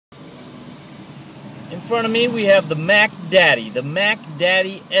In front of me we have the Mac Daddy, the Mac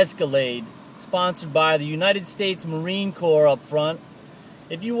Daddy Escalade, sponsored by the United States Marine Corps up front.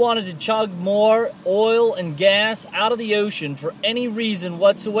 If you wanted to chug more oil and gas out of the ocean for any reason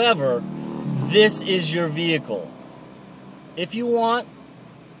whatsoever, this is your vehicle. If you wanted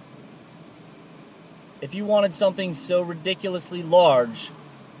something so ridiculously large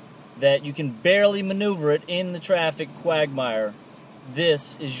that you can barely maneuver it in the traffic quagmire,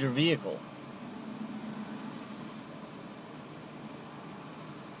 this is your vehicle.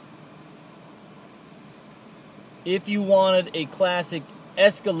 If you wanted a classic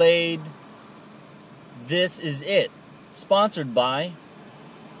Escalade, this is it. Sponsored by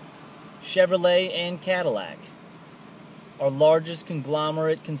Chevrolet and Cadillac, our largest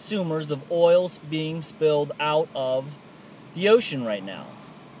conglomerate consumers of oil being spilled out of the ocean right now.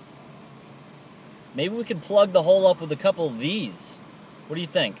 Maybe we could plug the hole up with a couple of these. What do you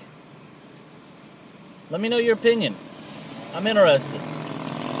think? Let me know your opinion. I'm interested.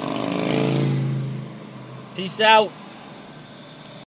 Peace out.